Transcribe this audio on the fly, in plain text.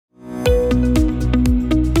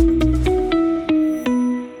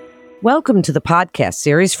Welcome to the podcast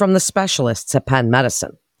series from the specialists at Penn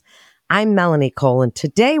Medicine. I'm Melanie Cole, and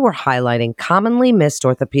today we're highlighting commonly missed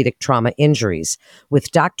orthopedic trauma injuries with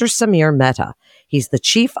Dr. Samir Mehta. He's the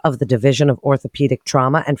chief of the Division of Orthopedic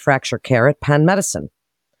Trauma and Fracture Care at Penn Medicine.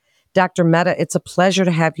 Dr. Mehta, it's a pleasure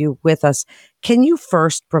to have you with us. Can you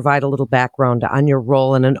first provide a little background on your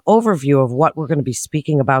role and an overview of what we're going to be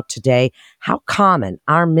speaking about today? How common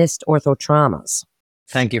are missed orthotraumas?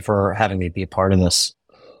 Thank you for having me be a part of this.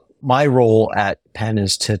 My role at Penn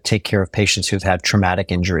is to take care of patients who've had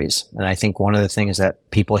traumatic injuries. And I think one of the things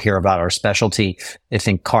that people hear about our specialty, they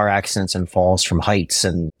think car accidents and falls from heights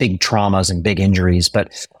and big traumas and big injuries.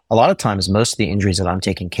 But a lot of times, most of the injuries that I'm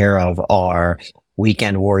taking care of are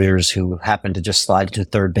weekend warriors who happen to just slide to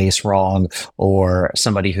third base wrong, or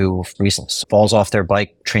somebody who recently falls off their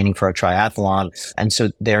bike training for a triathlon. And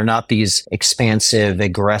so they're not these expansive,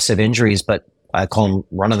 aggressive injuries, but I call them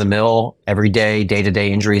run-of-the-mill, everyday,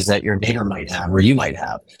 day-to-day injuries that your neighbor might have or you might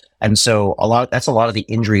have. And so that's a lot of the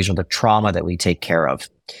injuries or the trauma that we take care of.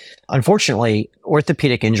 Unfortunately,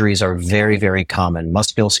 orthopedic injuries are very, very common.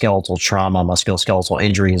 Musculoskeletal trauma, musculoskeletal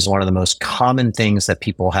injury is one of the most common things that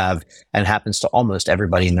people have and happens to almost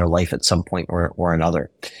everybody in their life at some point or another.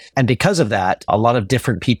 And because of that, a lot of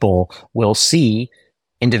different people will see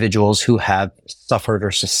individuals who have suffered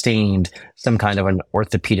or sustained some kind of an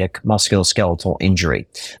orthopedic musculoskeletal injury.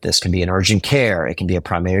 This can be an urgent care. It can be a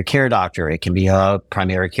primary care doctor. It can be a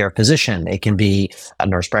primary care physician. It can be a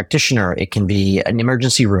nurse practitioner. It can be an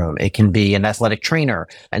emergency room. It can be an athletic trainer.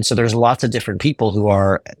 And so there's lots of different people who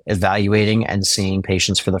are evaluating and seeing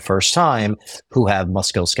patients for the first time who have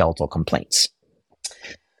musculoskeletal complaints.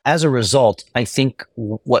 As a result, I think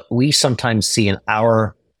what we sometimes see in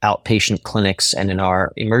our outpatient clinics and in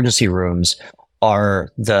our emergency rooms are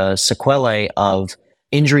the sequelae of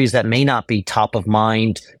injuries that may not be top of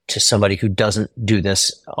mind to somebody who doesn't do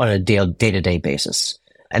this on a day-to-day basis.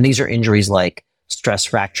 And these are injuries like stress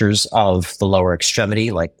fractures of the lower extremity,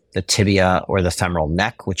 like the tibia or the femoral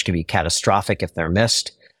neck, which can be catastrophic if they're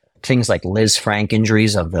missed. Things like Liz Frank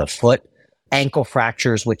injuries of the foot, ankle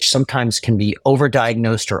fractures, which sometimes can be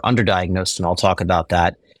overdiagnosed or underdiagnosed, and I'll talk about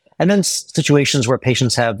that. And then situations where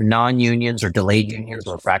patients have non-unions or delayed unions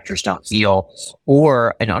or fractures don't heal,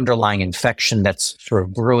 or an underlying infection that's sort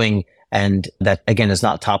of brewing and that, again, is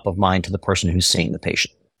not top of mind to the person who's seeing the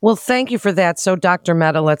patient. Well, thank you for that. So, Dr.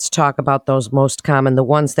 Mehta, let's talk about those most common, the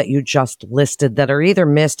ones that you just listed that are either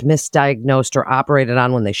missed, misdiagnosed, or operated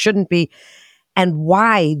on when they shouldn't be, and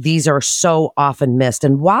why these are so often missed.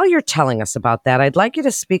 And while you're telling us about that, I'd like you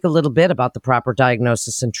to speak a little bit about the proper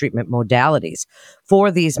diagnosis and treatment modalities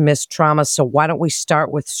for these missed traumas. So why don't we start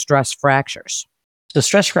with stress fractures? The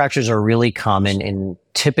stress fractures are really common in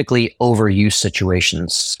typically overuse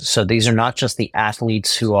situations. So these are not just the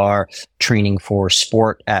athletes who are training for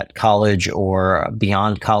sport at college or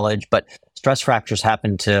beyond college, but stress fractures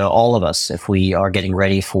happen to all of us if we are getting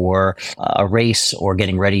ready for a race or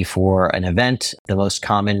getting ready for an event. The most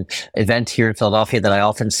common event here in Philadelphia that I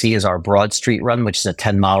often see is our Broad Street Run, which is a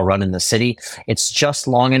 10-mile run in the city. It's just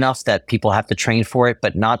long enough that people have to train for it,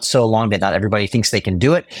 but not so long that not everybody thinks they can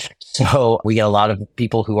do it. So we get a lot of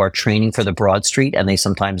people who are training for the Broad Street, and they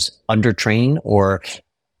sometimes undertrain or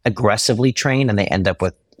aggressively train, and they end up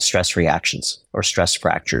with stress reactions or stress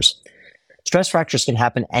fractures. Stress fractures can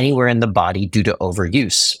happen anywhere in the body due to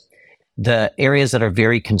overuse. The areas that are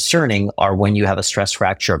very concerning are when you have a stress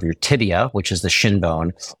fracture of your tibia, which is the shin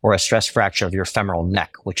bone, or a stress fracture of your femoral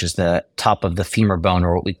neck, which is the top of the femur bone,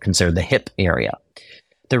 or what we consider the hip area.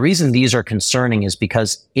 The reason these are concerning is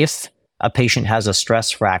because if a patient has a stress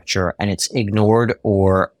fracture and it's ignored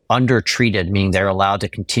or undertreated, meaning they're allowed to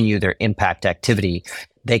continue their impact activity,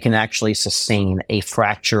 they can actually sustain a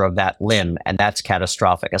fracture of that limb, and that's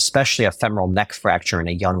catastrophic, especially a femoral neck fracture in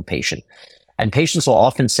a young patient. And patients will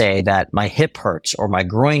often say that my hip hurts or my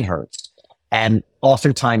groin hurts, and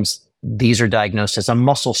oftentimes these are diagnosed as a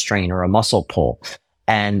muscle strain or a muscle pull.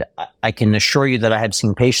 And I can assure you that I have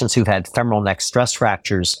seen patients who've had femoral neck stress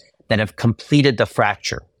fractures that have completed the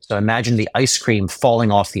fracture. So imagine the ice cream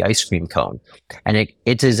falling off the ice cream cone. And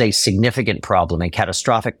it is a significant problem, a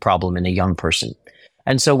catastrophic problem in a young person.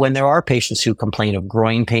 And so when there are patients who complain of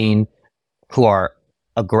groin pain, who are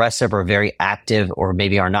aggressive or very active, or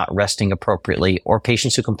maybe are not resting appropriately, or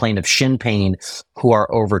patients who complain of shin pain, who are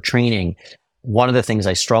overtraining, one of the things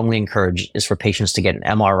I strongly encourage is for patients to get an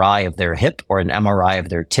MRI of their hip or an MRI of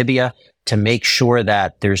their tibia to make sure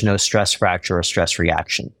that there's no stress fracture or stress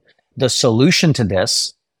reaction. The solution to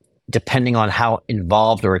this, depending on how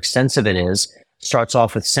involved or extensive it is, starts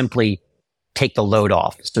off with simply take the load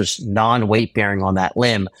off. So there's non-weight bearing on that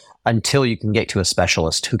limb until you can get to a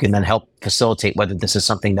specialist who can then help facilitate whether this is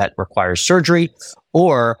something that requires surgery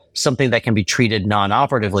or something that can be treated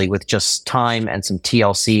non-operatively with just time and some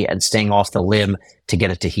TLC and staying off the limb to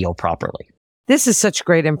get it to heal properly. This is such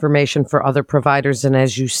great information for other providers. And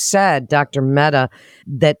as you said, Dr. Mehta,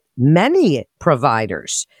 that many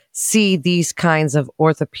providers see these kinds of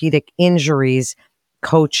orthopedic injuries,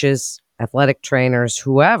 coaches, athletic trainers,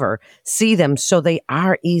 whoever, see them, so they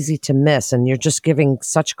are easy to miss. And you're just giving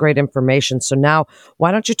such great information. So now,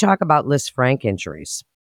 why don't you talk about Liz Frank injuries?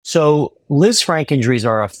 So Liz Frank injuries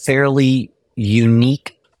are a fairly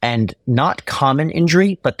unique and not common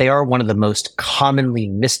injury, but they are one of the most commonly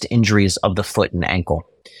missed injuries of the foot and ankle.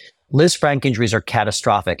 Liz Frank injuries are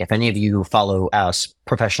catastrophic. If any of you follow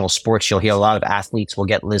professional sports, you'll hear a lot of athletes will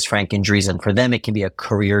get Liz Frank injuries, and for them, it can be a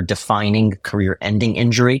career-defining, career-ending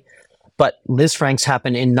injury. But Liz Franks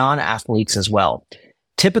happen in non-athletes as well.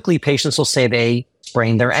 Typically, patients will say they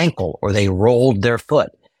sprained their ankle or they rolled their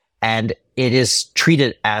foot, and it is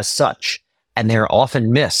treated as such. And they're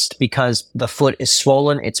often missed because the foot is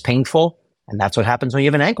swollen, it's painful, and that's what happens when you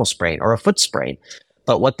have an ankle sprain or a foot sprain.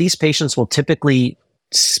 But what these patients will typically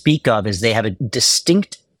speak of is they have a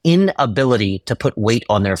distinct inability to put weight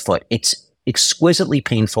on their foot. It's exquisitely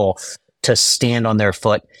painful to stand on their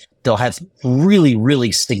foot. They'll have really,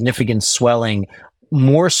 really significant swelling,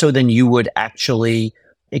 more so than you would actually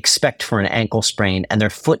expect for an ankle sprain. And their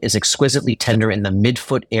foot is exquisitely tender in the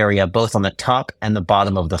midfoot area, both on the top and the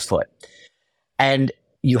bottom of the foot. And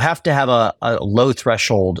you have to have a low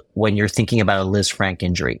threshold when you're thinking about a Liz Frank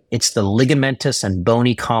injury. It's the ligamentous and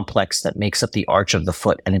bony complex that makes up the arch of the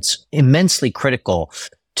foot. And it's immensely critical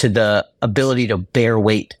to the ability to bear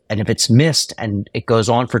weight. And if it's missed and it goes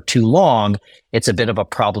on for too long, it's a bit of a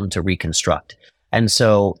problem to reconstruct. And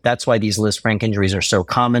so that's why these Liz Frank injuries are so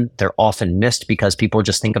common. They're often missed because people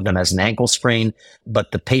just think of them as an ankle sprain,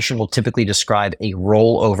 but the patient will typically describe a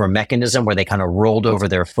rollover mechanism where they kind of rolled over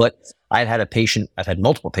their foot. I've had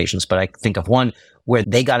multiple patients, but I think of one where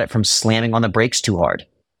they got it from slamming on the brakes too hard,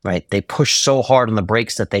 right? They pushed so hard on the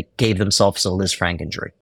brakes that they gave themselves a Liz Frank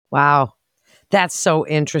injury. Wow. That's so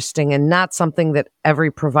interesting and not something that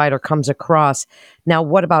every provider comes across. Now,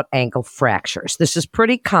 what about ankle fractures? This is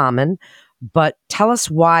pretty common, but tell us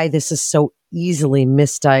why this is so easily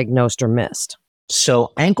misdiagnosed or missed.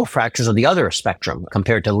 So ankle fractures are the other spectrum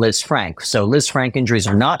compared to Liz Frank. So Liz Frank injuries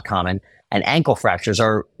are not common and ankle fractures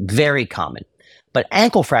are very common. But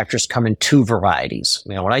ankle fractures come in two varieties.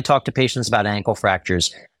 When I talk to patients about ankle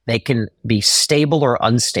fractures, they can be stable or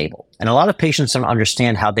unstable. And a lot of patients don't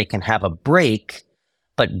understand how they can have a break,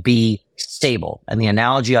 but be stable. And the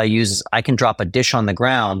analogy I use is I can drop a dish on the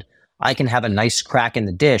ground. I can have a nice crack in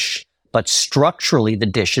the dish, but structurally the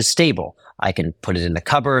dish is stable. I can put it in the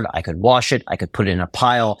cupboard. I could wash it. I could put it in a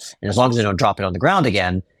pile. And as long as I don't drop it on the ground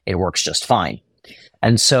again, it works just fine.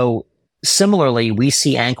 And so similarly, we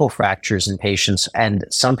see ankle fractures in patients, and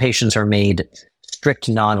some patients are made strict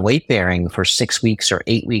non-weight bearing for 6 weeks or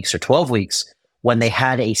 8 weeks or 12 weeks when they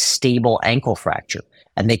had a stable ankle fracture,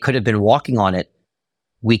 and they could have been walking on it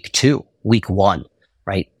week 2, week 1,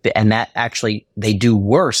 right? And that actually, they do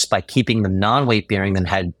worse by keeping them non-weight bearing than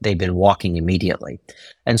had they been walking immediately.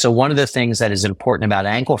 And so one of the things that is important about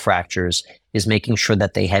ankle fractures is making sure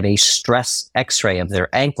that they have a stress x-ray of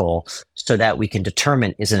their ankle so that we can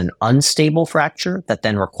determine, is it an unstable fracture that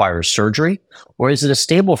then requires surgery? Or is it a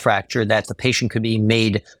stable fracture that the patient could be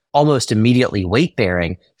made almost immediately weight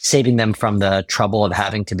bearing, saving them from the trouble of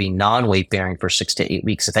having to be non-weight bearing for 6 to 8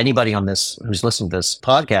 weeks? If anybody on this who's listening to this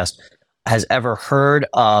podcast has ever heard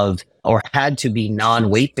of or had to be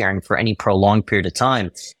non-weight bearing for any prolonged period of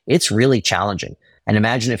time, it's really challenging. And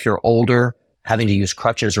imagine if you're older, having to use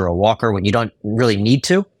crutches or a walker when you don't really need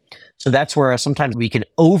to. So that's where sometimes we can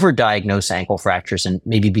overdiagnose ankle fractures and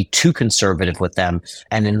maybe be too conservative with them.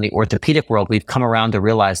 And in the orthopedic world, we've come around to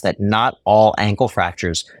realize that not all ankle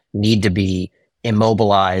fractures need to be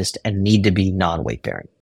immobilized and need to be non-weight bearing.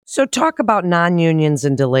 So talk about non-unions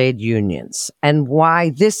and delayed unions and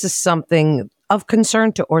why this is something of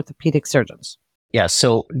concern to orthopedic surgeons. Yeah,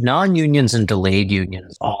 so non-unions and delayed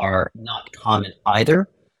unions are not common either.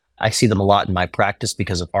 I see them a lot in my practice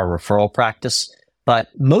because of our referral practice, but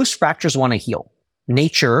most fractures want to heal.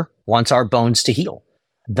 Nature wants our bones to heal.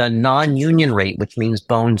 The non-union rate, which means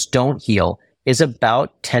bones don't heal, is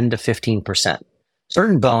about 10 to 15%.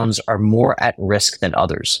 Certain bones are more at risk than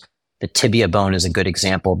others. The tibia bone is a good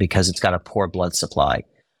example because it's got a poor blood supply.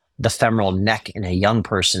 The femoral neck in a young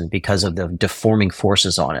person because of the deforming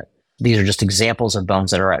forces on it. These are just examples of bones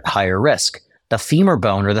that are at higher risk. The femur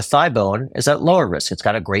bone or the thigh bone is at lower risk. It's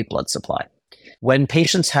got a great blood supply. When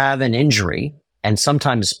patients have an injury and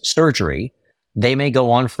sometimes surgery, they may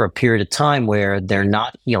go on for a period of time where they're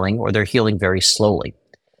not healing or they're healing very slowly.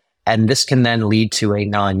 And this can then lead to a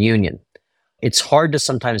non-union. It's hard to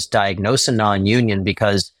sometimes diagnose a non-union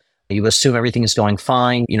because you assume everything is going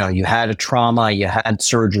fine. You had a trauma, you had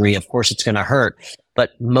surgery, of course it's going to hurt,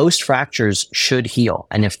 but most fractures should heal.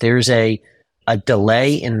 And if there's a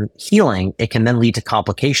delay in healing, it can then lead to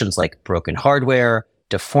complications like broken hardware,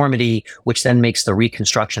 deformity, which then makes the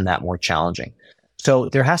reconstruction that more challenging. So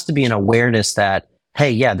there has to be an awareness that,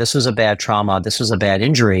 hey, yeah, this was a bad trauma, this was a bad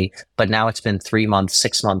injury, but now it's been 3 months,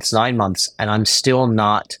 6 months, 9 months, and I'm still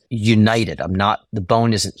not united. The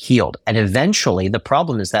bone isn't healed. And eventually, the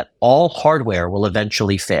problem is that all hardware will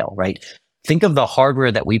eventually fail, right? Think of the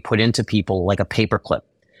hardware that we put into people like a paperclip.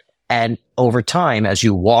 And over time, as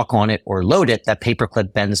you walk on it or load it, that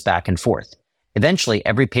paperclip bends back and forth. Eventually,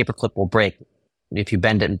 every paperclip will break if you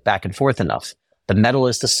bend it back and forth enough. The metal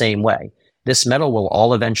is the same way. This metal will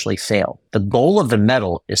all eventually fail. The goal of the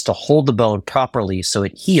metal is to hold the bone properly so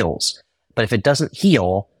it heals. But if it doesn't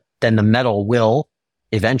heal, then the metal will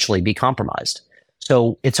eventually be compromised.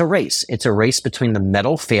 So it's a race. It's a race between the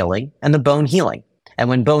metal failing and the bone healing. And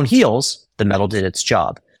when bone heals, the metal did its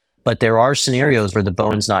job. But there are scenarios where the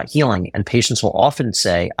bone's not healing, and patients will often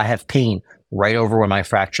say, I have pain right over where my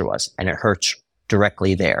fracture was, and it hurts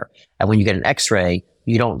directly there. And when you get an x-ray,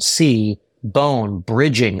 you don't see bone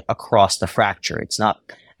bridging across the fracture. It's not.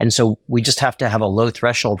 And so we just have to have a low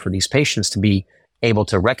threshold for these patients to be able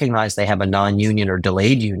to recognize they have a non-union or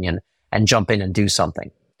delayed union and jump in and do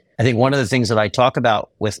something. I think one of the things that I talk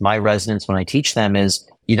about with my residents when I teach them is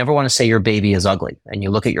you never want to say your baby is ugly. And you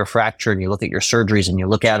look at your fracture and you look at your surgeries and you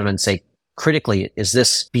look at them and say, critically, is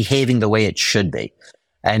this behaving the way it should be?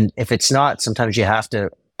 And if it's not, sometimes you have to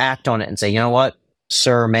act on it and say, you know what,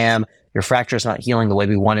 sir, ma'am, your fracture is not healing the way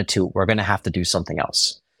we want it to. We're going to have to do something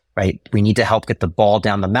else, right? We need to help get the ball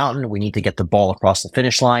down the mountain. We need to get the ball across the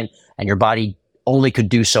finish line, and your body only could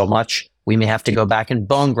do so much. We may have to go back and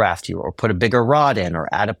bone graft you or put a bigger rod in or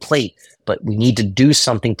add a plate, but we need to do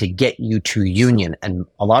something to get you to union. And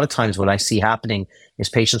a lot of times what I see happening is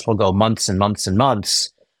patients will go months and months and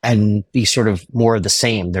months and be sort of more of the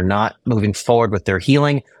same. They're not moving forward with their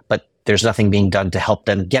healing, but there's nothing being done to help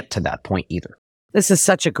them get to that point either. This is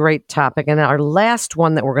such a great topic. And our last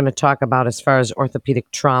one that we're going to talk about as far as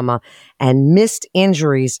orthopedic trauma and missed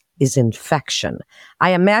injuries is infection. I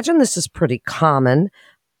imagine this is pretty common,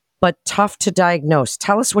 but tough to diagnose.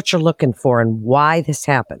 Tell us what you're looking for and why this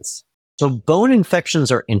happens. So bone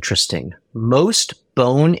infections are interesting. Most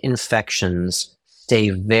bone infections stay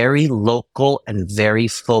very local and very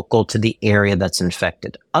focal to the area that's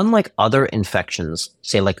infected. Unlike other infections,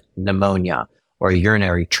 say like pneumonia, or a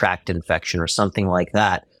urinary tract infection or something like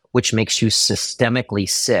that, which makes you systemically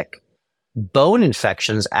sick. Bone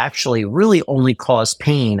infections actually really only cause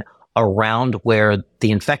pain around where the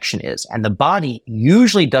infection is. And the body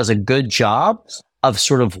usually does a good job of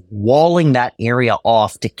sort of walling that area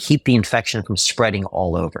off to keep the infection from spreading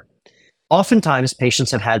all over. Oftentimes, patients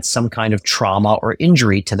have had some kind of trauma or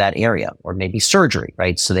injury to that area, or maybe surgery,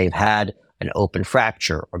 right? So they've had an open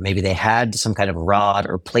fracture, or maybe they had some kind of rod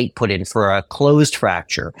or plate put in for a closed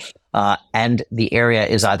fracture. And the area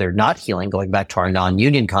is either not healing, going back to our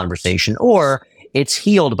non-union conversation, or it's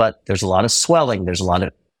healed, but there's a lot of swelling. There's a lot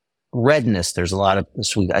of redness. There's a lot of,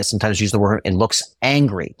 I sometimes use the word, it looks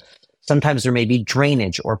angry. Sometimes there may be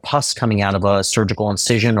drainage or pus coming out of a surgical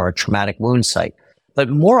incision or a traumatic wound site. But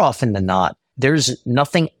more often than not, there's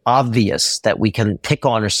nothing obvious that we can pick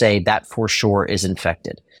on or say that for sure is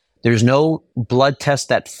infected. There's no blood test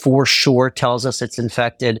that for sure tells us it's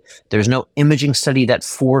infected. There's no imaging study that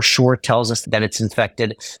for sure tells us that it's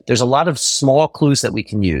infected. There's a lot of small clues that we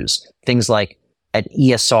can use. Things like an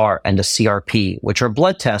ESR and a CRP, which are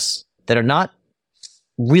blood tests that are not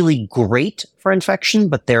really great for infection,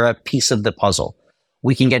 but they're a piece of the puzzle.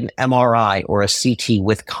 We can get an MRI or a CT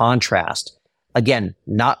with contrast. Again,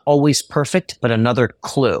 not always perfect, but another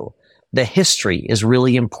clue. The history is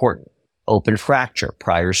really important. Open fracture,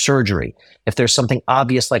 prior surgery. If there's something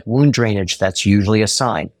obvious like wound drainage, that's usually a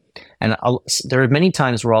sign. And there are many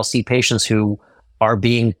times where I'll see patients who are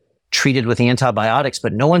being treated with antibiotics,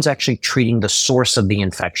 but no one's actually treating the source of the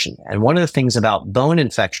infection. And one of the things about bone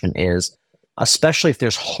infection is, especially if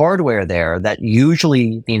there's hardware there, that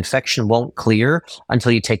usually the infection won't clear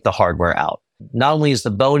until you take the hardware out. Not only is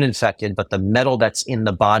the bone infected, but the metal that's in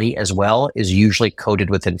the body as well is usually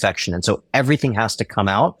coated with infection. And so everything has to come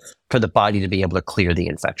out for the body to be able to clear the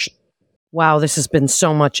infection. Wow, this has been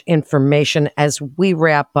so much information as we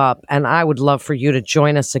wrap up, and I would love for you to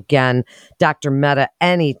join us again, Dr. Mehta,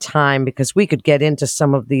 anytime, because we could get into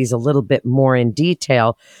some of these a little bit more in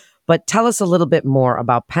detail. But tell us a little bit more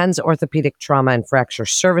about Penn's Orthopedic Trauma and Fracture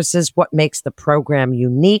Services, what makes the program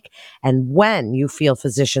unique, and when you feel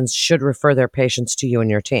physicians should refer their patients to you and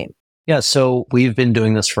your team. Yeah, so we've been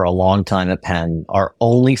doing this for a long time at Penn. Our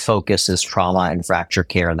only focus is trauma and fracture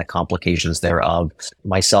care and the complications thereof.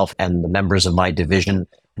 Myself and the members of my division,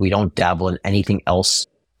 we don't dabble in anything else.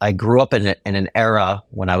 I grew up in an era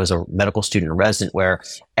when I was a medical student resident where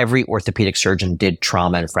every orthopedic surgeon did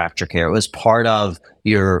trauma and fracture care. It was part of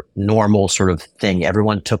your normal sort of thing.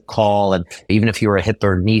 Everyone took call. And even if you were a hip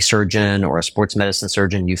or knee surgeon or a sports medicine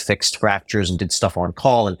surgeon, you fixed fractures and did stuff on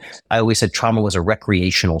call. And I always said trauma was a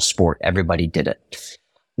recreational sport. Everybody did it.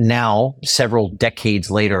 Now, several decades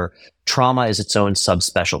later, trauma is its own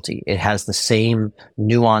subspecialty. It has the same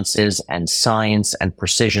nuances and science and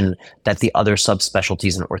precision that the other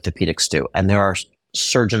subspecialties in orthopedics do. And there are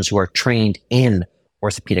surgeons who are trained in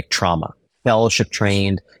orthopedic trauma, fellowship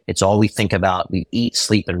trained. It's all we think about. We eat,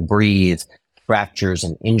 sleep, and breathe fractures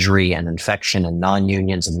and injury and infection and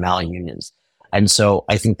non-unions and malunions. And so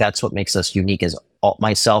I think that's what makes us unique is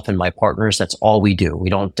myself and my partners. That's all we do. We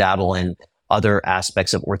don't dabble in other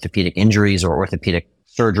aspects of orthopedic injuries or orthopedic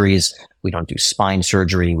surgeries. We don't do spine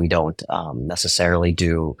surgery. We don't necessarily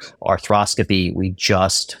do arthroscopy. We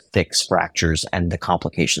just fix fractures and the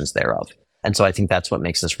complications thereof. And so I think that's what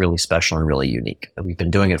makes us really special and really unique. We've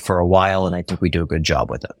been doing it for a while, and I think we do a good job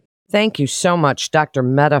with it. Thank you so much, Dr.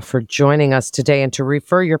 Mehta, for joining us today. And to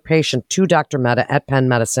refer your patient to Dr. Mehta at Penn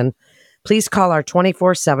Medicine, please call our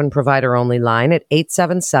 24/7 provider-only line at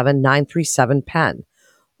 877-937-PENN.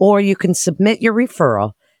 Or you can submit your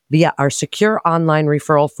referral via our secure online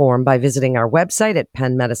referral form by visiting our website at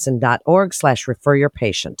pennmedicine.org/refer your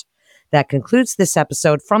patient. That concludes this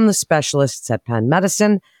episode from the specialists at Penn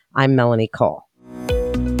Medicine. I'm Melanie Cole.